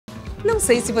Não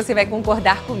sei se você vai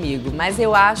concordar comigo, mas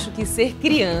eu acho que ser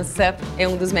criança é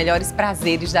um dos melhores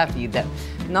prazeres da vida.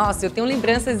 Nossa, eu tenho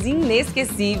lembranças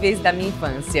inesquecíveis da minha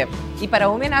infância. E para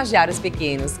homenagear os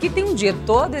pequenos, que tem um dia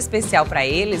todo especial para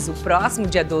eles, o próximo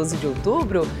dia 12 de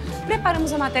outubro,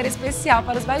 preparamos uma matéria especial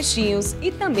para os baixinhos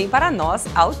e também para nós,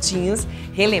 altinhos,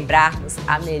 relembrarmos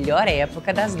a melhor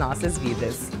época das nossas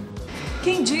vidas.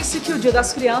 Quem disse que o Dia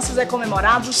das Crianças é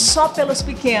comemorado só pelos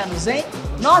pequenos, hein?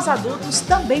 Nós adultos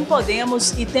também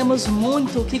podemos e temos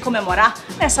muito o que comemorar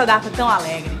nessa data tão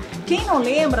alegre. Quem não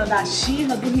lembra da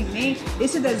She-Ra, do He-Man,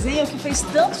 esse desenho que fez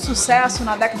tanto sucesso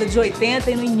na década de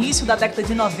 80 e no início da década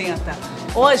de 90?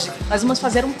 Hoje, nós vamos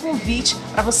fazer um convite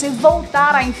para você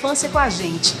voltar à infância com a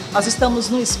gente. Nós estamos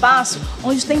num espaço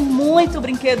onde tem muito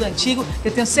brinquedo antigo, que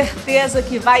eu tenho certeza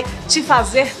que vai te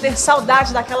fazer ter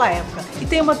saudade daquela época. E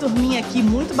tem uma turminha aqui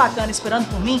muito bacana esperando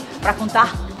por mim para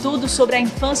contar tudo sobre a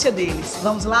infância deles.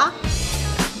 Vamos lá?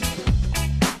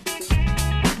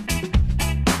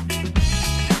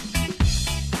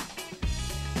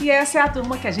 E essa é a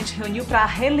turma que a gente reuniu para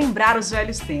relembrar os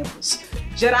velhos tempos.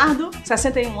 Gerardo,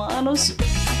 61 anos,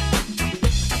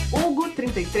 Hugo,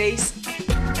 33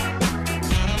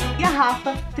 e a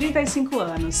Rafa, 35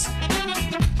 anos.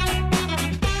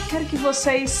 Quero que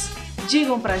vocês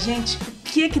digam pra gente o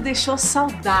que deixou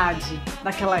saudade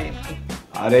daquela época.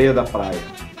 Areia da praia.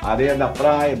 Areia da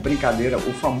praia, brincadeira,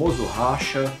 o famoso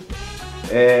racha,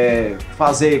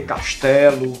 fazer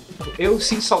castelo. Eu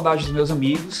sinto saudade dos meus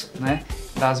amigos, né?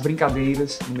 Das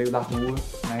brincadeiras no meio da rua,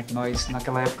 né? Que nós,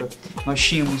 naquela época, nós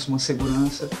tínhamos uma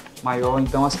segurança maior,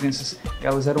 então as crianças,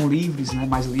 elas eram livres, né?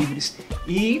 Mais livres.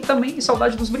 E também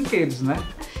saudade dos brinquedos, né?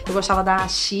 Eu gostava da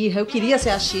She-Ra, eu queria ser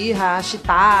a She-Ra, a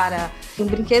Chitara. Um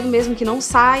brinquedo mesmo que não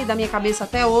sai da minha cabeça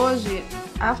até hoje,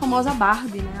 a famosa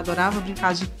Barbie, né? Adorava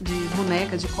brincar de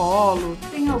boneca, de colo.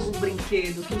 Tem algum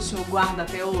brinquedo que o senhor guarda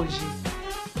até hoje?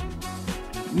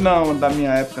 Não, da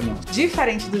minha época não.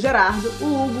 Diferente do Gerardo, o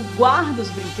Hugo guarda os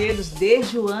brinquedos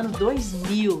desde o ano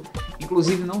 2000.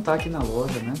 Inclusive não tá aqui na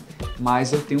loja, né?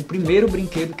 Mas eu tenho o primeiro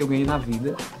brinquedo que eu ganhei na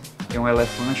vida, que é um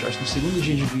elefante, acho que no segundo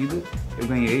dia de vida eu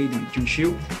ganhei de um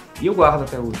tio e eu guardo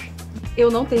até hoje. Eu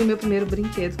não tenho meu primeiro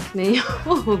brinquedo, que nem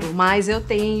o Hugo, mas eu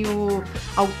tenho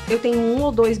um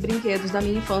ou dois brinquedos da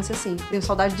minha infância, assim. Tenho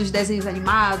saudade dos desenhos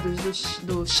animados,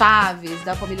 do Chaves,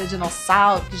 da família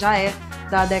Dinossauro, que já é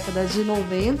da década de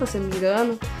 90, se não me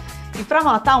engano. E para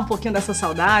matar um pouquinho dessa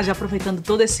saudade, aproveitando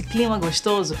todo esse clima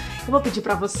gostoso, eu vou pedir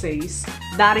para vocês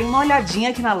darem uma olhadinha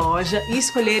aqui na loja e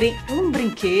escolherem um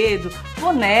brinquedo,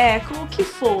 boneco, o que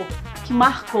for, que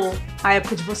marcou a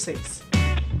época de vocês.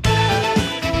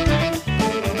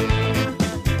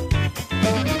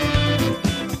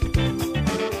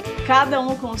 Cada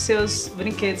um com os seus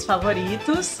brinquedos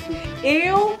favoritos.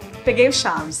 Eu peguei o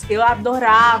Chaves. Eu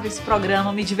adorava esse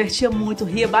programa, me divertia muito,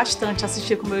 ria bastante,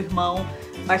 assistia com meu irmão.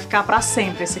 Vai ficar para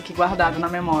sempre esse aqui guardado na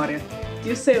memória.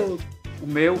 E o seu? O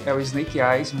meu é o Snake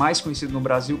Eyes, mais conhecido no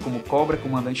Brasil como Cobra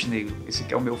Comandante Negro. Esse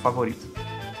aqui é o meu favorito.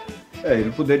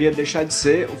 Ele poderia deixar de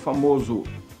ser o famoso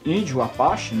índio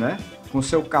Apache, né? Com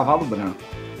seu cavalo branco.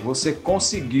 Você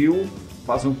conseguiu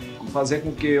fazer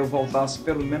com que eu voltasse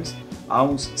pelo menos há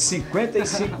uns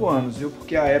 55 anos, viu?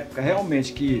 Porque a época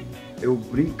realmente que eu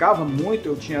brincava muito,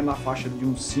 eu tinha na faixa de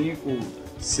uns 5,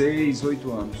 6,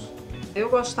 8 anos. Eu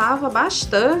gostava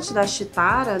bastante da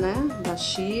Chitara, né? Da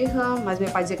She-Ra, mas meu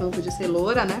pai dizia que eu não podia ser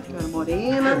loura, né? Porque eu era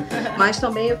morena. Mas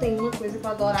também eu tenho uma coisa que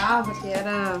eu adorava, que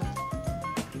era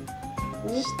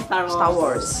Star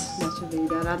Wars. Deixa eu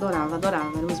ver, eu adorava,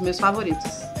 eram os meus favoritos.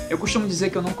 Eu costumo dizer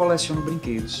que eu não coleciono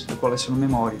brinquedos, eu coleciono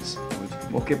memórias.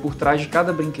 Porque por trás de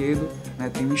cada brinquedo, né,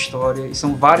 tem uma história, e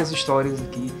são várias histórias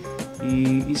aqui,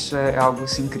 e isso é algo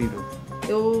assim incrível.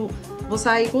 Eu vou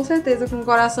sair com certeza com o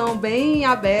coração bem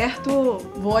aberto,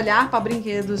 vou olhar para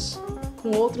brinquedos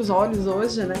com outros olhos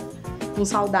hoje, né? Com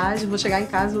saudade, vou chegar em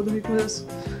casa e vou dormir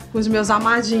com os meus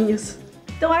amadinhos.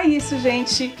 Então é isso,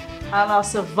 gente. A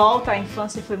nossa volta à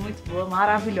infância foi muito boa,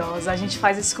 maravilhosa. A gente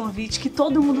faz esse convite que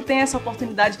todo mundo tem essa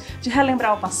oportunidade de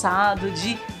relembrar o passado,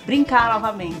 de brincar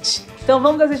novamente. Então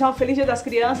vamos desejar um feliz Dia das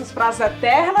Crianças para as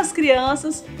eternas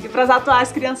crianças e para as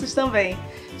atuais crianças também.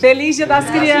 Feliz Dia das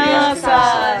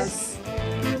Crianças!